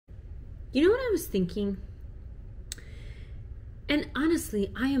You know what I was thinking? And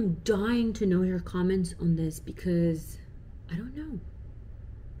honestly, I am dying to know your comments on this because I don't know.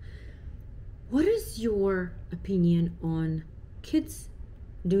 What is your opinion on kids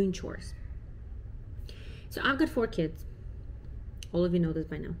doing chores? So I've got 4 kids. All of you know this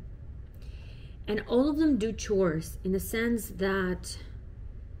by now. And all of them do chores in the sense that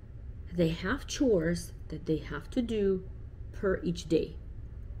they have chores that they have to do per each day.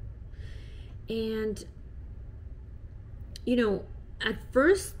 And, you know, at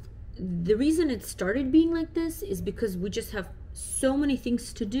first, the reason it started being like this is because we just have so many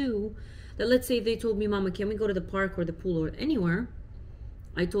things to do that, let's say they told me, Mama, can we go to the park or the pool or anywhere?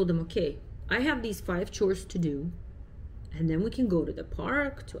 I told them, okay, I have these 5 chores to do, and then we can go to the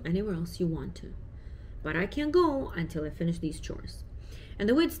park, to anywhere else you want to. But I can't go until I finish these chores. And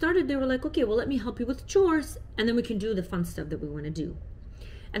the way it started, they were like, okay, well, let me help you with the chores, and then we can do the fun stuff that we want to do.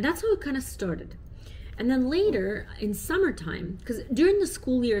 And that's how it kind of started. And then later, in summertime, because during the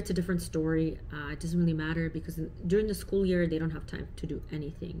school year, it's a different story. It doesn't really matter because during the school year, they don't have time to do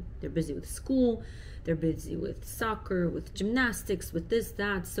anything. They're busy with school. They're busy with soccer, with gymnastics, with this,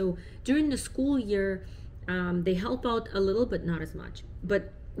 that. So during the school year, they help out a little, but not as much.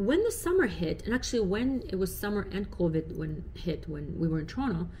 But when the summer hit, and actually when it was summer and COVID when we were in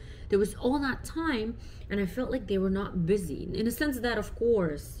Toronto, there was all that time, and I felt like they were not busy. In the sense that, of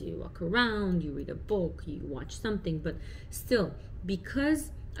course, you walk around, you read a book, you watch something, but still,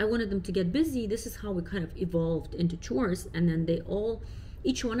 because I wanted them to get busy, this is how we kind of evolved into chores. And then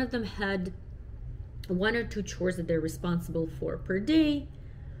each one of them had 1 or 2 chores that they're responsible for per day,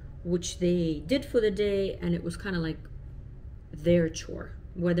 which they did for the day, and it was kind of like their chore.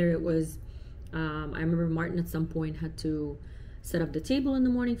 Whether it was, I remember Martin at some point had to set up the table in the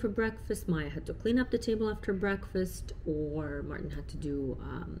morning for breakfast, Maya had to clean up the table after breakfast, or Martin had to do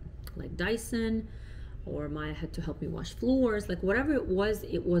like Dyson, or Maya had to help me wash floors. Like whatever it was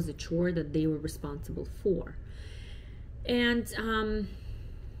a chore that they were responsible for. And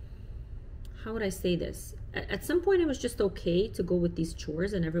how would I say this? At some point it was just okay to go with these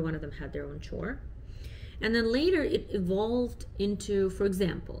chores, and every one of them had their own chore. And then later it evolved into, for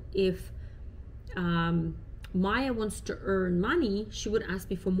example, if Maya wants to earn money, she would ask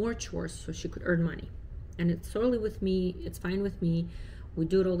me for more chores so she could earn money. And it's totally with me, it's fine with me. We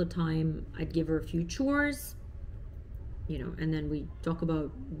do it all the time. I'd give her a few chores, you know, and then we talk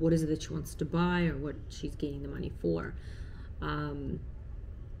about what is it that she wants to buy or what she's gaining the money for.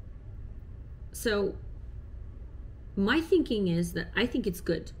 So my thinking is that I think it's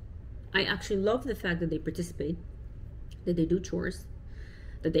good. I actually love the fact that they participate, that they do chores,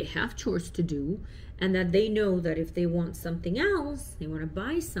 that they have chores to do, and that they know that if they want something else, they want to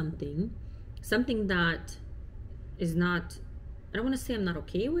buy something that is not, I don't want to say I'm not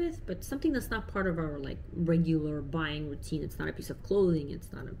okay with, but something that's not part of our like regular buying routine. It's not a piece of clothing,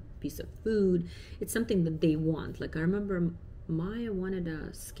 it's not a piece of food, it's something that they want. Like I remember Maya wanted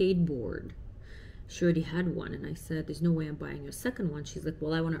a skateboard. She already had one, and I said, there's no way I'm buying you a second one. She's like,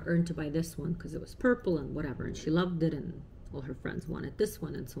 well, I want to earn to buy this one because it was purple and whatever, and she loved it, and all her friends wanted this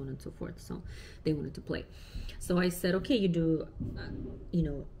one, and so on and so forth. So they wanted to play. So I said, okay, you do you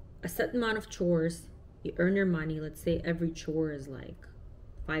know, a set amount of chores, you earn your money. Let's say every chore is like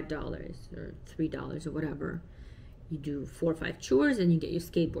 $5 or $3 or whatever. You do 4 or 5 chores and you get your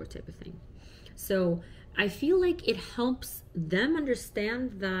skateboard type of thing. So I feel like it helps them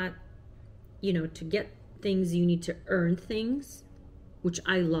understand that, you know, to get things, you need to earn things, which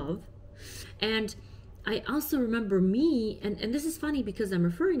I love. And I also remember me, and this is funny because I'm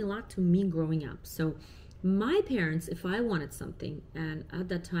referring a lot to me growing up. So my parents, if I wanted something, and at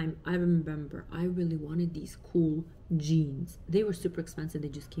that time, I remember I really wanted these cool jeans. They were super expensive. They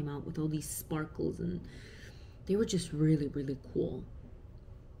just came out with all these sparkles, and they were just really, really cool.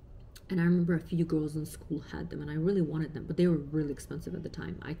 And I remember a few girls in school had them, and I really wanted them, but they were really expensive at the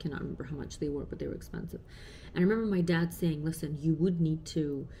time. I cannot remember how much they were, but they were expensive. And I remember my dad saying, listen, you would need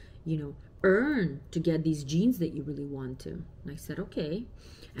to, you know, earn to get these jeans that you really want to. And I said, okay.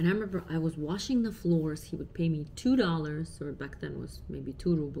 And I remember I was washing the floors. He would pay me $2, or back then was maybe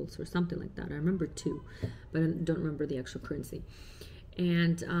 2 rubles or something like that. I remember 2, but I don't remember the actual currency.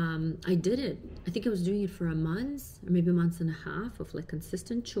 And I did it. I think I was doing it for a month or maybe a month and a half of like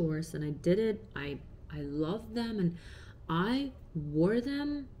consistent chores, and I did it. I loved them, and I wore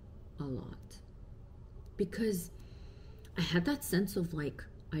them a lot because I had that sense of like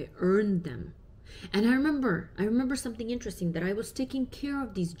I earned them. And I remember something interesting, that I was taking care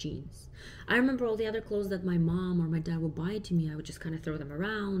of these jeans. I remember all the other clothes that my mom or my dad would buy to me, I would just kind of throw them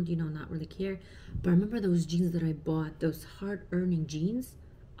around, you know, not really care. But I remember those jeans that I bought, those hard-earning jeans,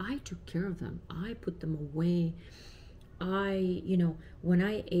 I took care of them. I put them away. When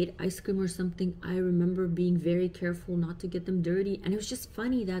I ate ice cream or something, I remember being very careful not to get them dirty. And it was just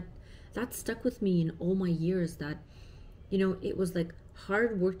funny that stuck with me in all my years, that, it was like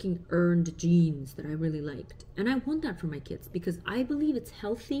hardworking, earned genes that I really liked. And I want that for my kids, because I believe it's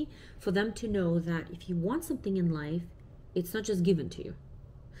healthy for them to know that if you want something in life, it's not just given to you.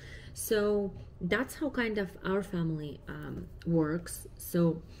 So that's how kind of our family works.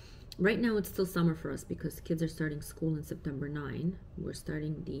 So right now it's still summer for us because kids are starting school in September 9. We're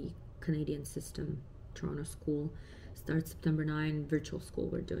starting the Canadian system. Toronto school starts September 9. Virtual school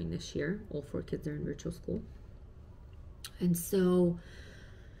we're doing this year. All 4 kids are in virtual school. And so,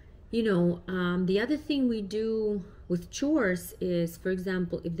 the other thing we do with chores is, for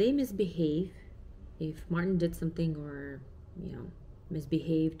example, if they misbehave, if Martin did something or,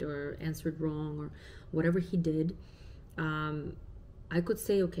 misbehaved or answered wrong or whatever he did, I could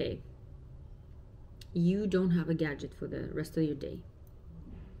say, okay, you don't have a gadget for the rest of your day,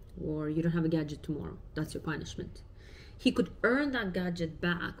 or you don't have a gadget tomorrow. That's your punishment. He could earn that gadget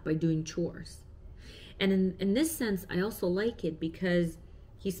back by doing chores. And in this sense, I also like it because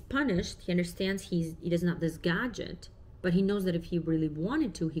he's punished. He understands he doesn't have this gadget, but he knows that if he really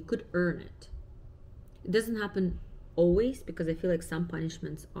wanted to, he could earn it. It doesn't happen always, because I feel like some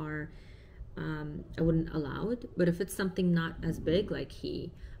punishments are, I wouldn't allow it. But if it's something not as big, like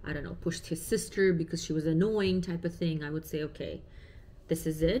he, I don't know, pushed his sister because she was annoying type of thing, I would say, okay, this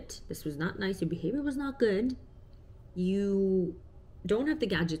is it. This was not nice. Your behavior was not good. You don't have the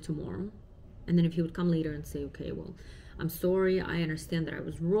gadget tomorrow. And then if he would come later and say, okay, well, I'm sorry, I understand that I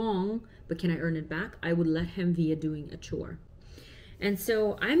was wrong, but can I earn it back? I would let him via doing a chore. And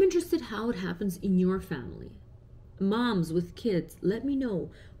so I'm interested how it happens in your family. Moms with kids, let me know,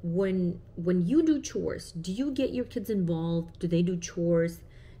 when you do chores, do you get your kids involved? Do they do chores?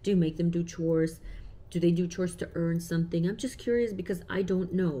 Do you make them do chores? Do they do chores to earn something? I'm just curious, because I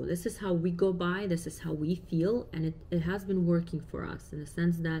don't know. This is how we go by. This is how we feel. And it has been working for us in the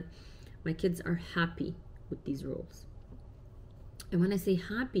sense that my kids are happy with these rules. And when I say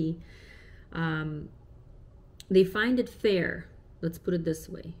happy, they find it fair. Let's put it this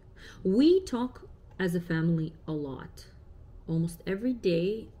way. We talk as a family a lot. Almost every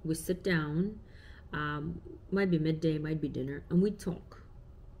day we sit down, might be midday, might be dinner, and we talk.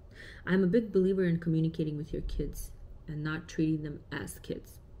 I'm a big believer in communicating with your kids and not treating them as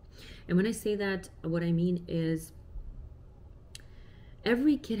kids. And when I say that, what I mean is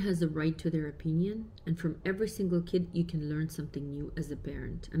every kid has a right to their opinion, and from every single kid you can learn something new as a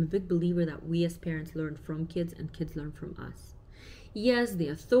parent. I'm a big believer that we as parents learn from kids and kids learn from us. Yes, the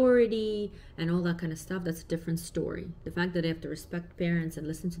authority and all that kind of stuff, that's a different story. The fact that they have to respect parents and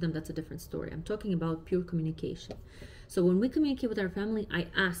listen to them, that's a different story. I'm talking about pure communication. So when we communicate with our family, I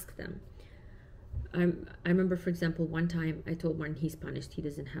ask them. I remember, for example, one time I told Martin he's punished, he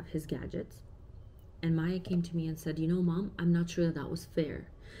doesn't have his gadgets. And Maya came to me and said, Mom, I'm not sure that was fair.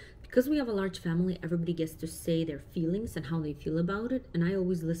 Because we have a large family, everybody gets to say their feelings and how they feel about it. And I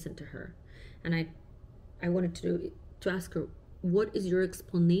always listen to her. And I wanted to ask her, what is your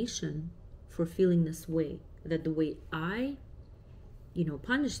explanation for feeling this way? That the way I,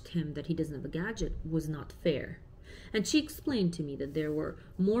 punished him, that he doesn't have a gadget, was not fair. And she explained to me that there were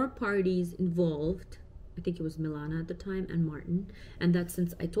more parties involved. I think it was Milana at the time and Martin, and that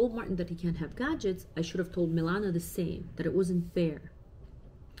since I told Martin that he can't have gadgets, I should have told Milana the same, that it wasn't fair.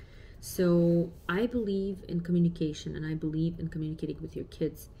 So I believe in communication, and I believe in communicating with your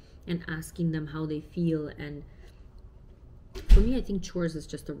kids and asking them how they feel. And for me, I think chores is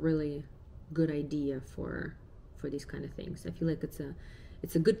just a really good idea for these kind of things. I feel like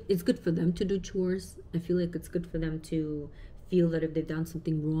it's good for them to do chores. I feel like it's good for them to feel that if they've done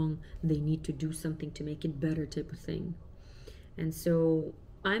something wrong, they need to do something to make it better, type of thing. And so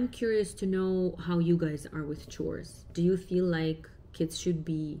I'm curious to know how you guys are with chores. Do you feel like kids should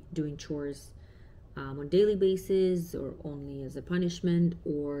be doing chores on a daily basis, or only as a punishment,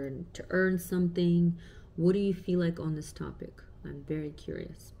 or to earn something? What do you feel like on this topic? I'm very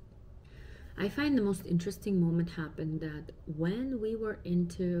curious. I find the most interesting moment happened that when we were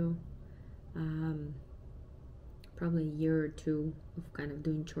into probably a year or two of kind of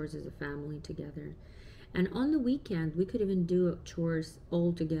doing chores as a family together. And on the weekend, we could even do chores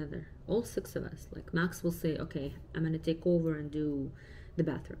all together, all 6 of us. Like Max will say, okay, I'm going to take over and do the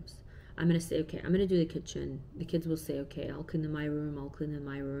bathrooms. I'm going to say, okay, I'm going to do the kitchen. The kids will say, okay, I'll clean in my room, I'll clean in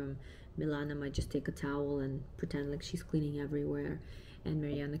my room. Milana might just take a towel and pretend like she's cleaning everywhere. And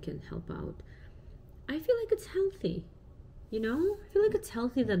Marianna can help out. I feel like it's healthy. I feel like it's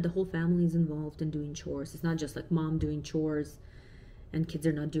healthy that the whole family is involved in doing chores. It's not just like mom doing chores and kids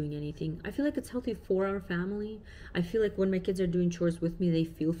are not doing anything. I feel like it's healthy for our family. I feel like when my kids are doing chores with me, they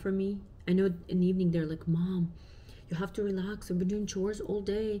feel for me. I know in the evening they're like, Mom, you have to relax. I've been doing chores all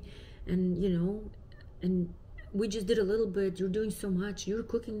day, and and we just did a little bit. You're doing so much. You're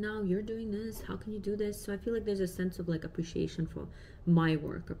cooking now. You're doing this. How can you do this? So I feel like there's a sense of like appreciation for my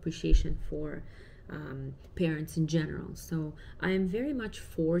work, appreciation for parents in general. So I am very much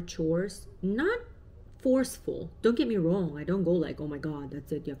for chores, not forceful. Don't get me wrong. I don't go like, oh my God,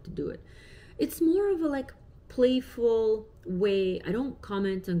 that's it, you have to do it. It's more of a like playful way. I don't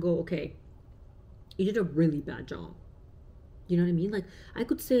comment and go, okay, you did a really bad job. You know what I mean? Like I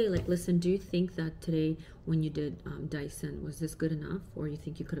could say like, listen, do you think that today when you did Dyson, was this good enough? Or you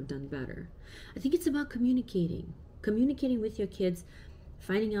think you could have done better? I think it's about communicating with your kids,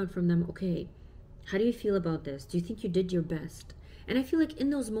 finding out from them, okay, how do you feel about this? Do you think you did your best? And I feel like in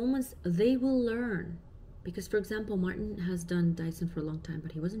those moments, they will learn. Because, for example, Martin has done Dyson for a long time,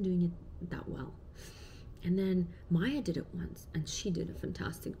 but he wasn't doing it that well. And then Maya did it once, and she did a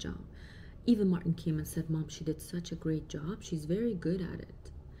fantastic job. Even Martin came and said, Mom, she did such a great job. She's very good at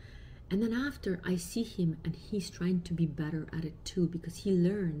it. And then after, I see him, and he's trying to be better at it too, because he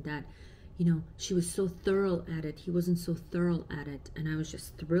learned that, she was so thorough at it. He wasn't so thorough at it. And I was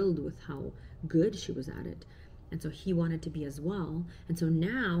just thrilled with how good she was at it. And so he wanted to be as well. And so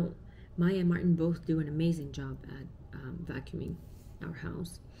now Maya and Martin both do an amazing job at vacuuming our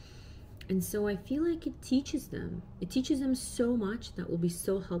house. And so I feel like it teaches them. It teaches them so much that will be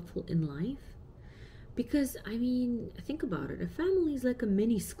so helpful in life. Because, I mean, think about it. A family is like a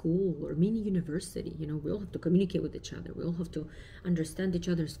mini school or mini university. We all have to communicate with each other. We all have to understand each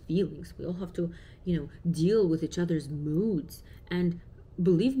other's feelings. We all have to, deal with each other's moods. And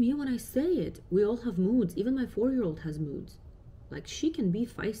believe me when I say it, we all have moods. Even my 4-year-old has moods. Like, she can be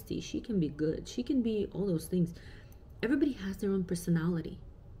feisty. She can be good. She can be all those things. Everybody has their own personality.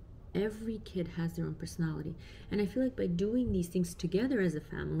 Every kid has their own personality. And I feel like by doing these things together as a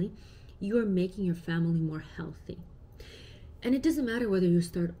family, you are making your family more healthy. And it doesn't matter whether you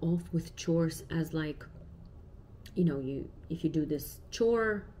start off with chores as like, if you do this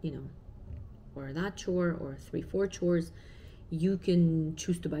chore, or that chore, or 3-4 chores, you can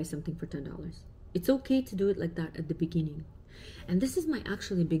choose to buy something for $10. It's okay to do it like that at the beginning. And this is my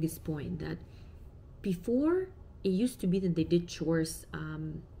actually biggest point, that before it used to be that they did chores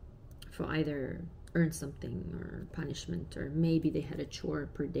for either earn something or punishment, or maybe they had a chore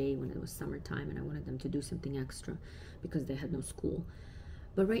per day when it was summertime and I wanted them to do something extra because they had no school.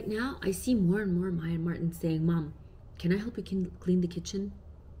 But right now I see more and more Maya and Martin saying, Mom, can I help you clean the kitchen?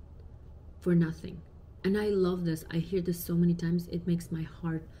 For nothing. And I love this. I hear this so many times. It makes my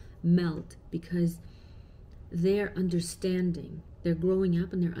heart melt, because they're understanding. They're growing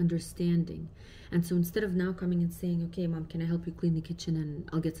up and they're understanding. And so instead of now coming and saying, okay, Mom, can I help you clean the kitchen and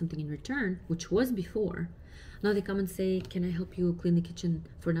I'll get something in return, which was before, now they come and say, can I help you clean the kitchen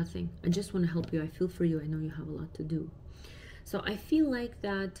for nothing? I just want to help you. I feel for you. I know you have a lot to do. So I feel like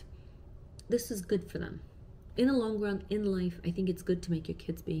that this is good for them. In the long run, in life, I think it's good to make your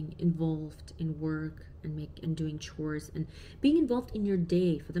kids being involved in work and doing chores and being involved in your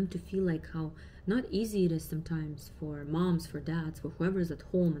day, for them to feel like how not easy it is sometimes for moms, for dads, for whoever's at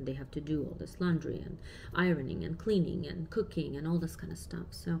home and they have to do all this laundry and ironing and cleaning and cooking and all this kind of stuff.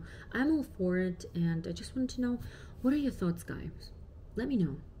 So I'm all for it, and I just wanted to know, what are your thoughts, guys? Let me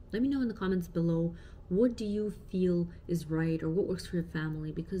know. Let me know in the comments below. What do you feel is right, or what works for your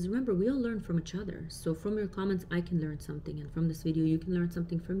family? Because remember, we all learn from each other. So from your comments, I can learn something. And from this video, you can learn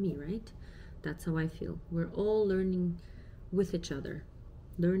something from me, right? That's how I feel. We're all learning with each other.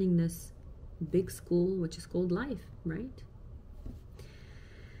 Learning this big school, which is called life, right?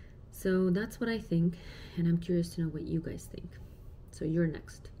 So that's what I think. And I'm curious to know what you guys think. So you're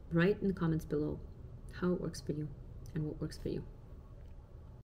next. Write in the comments below how it works for you and what works for you.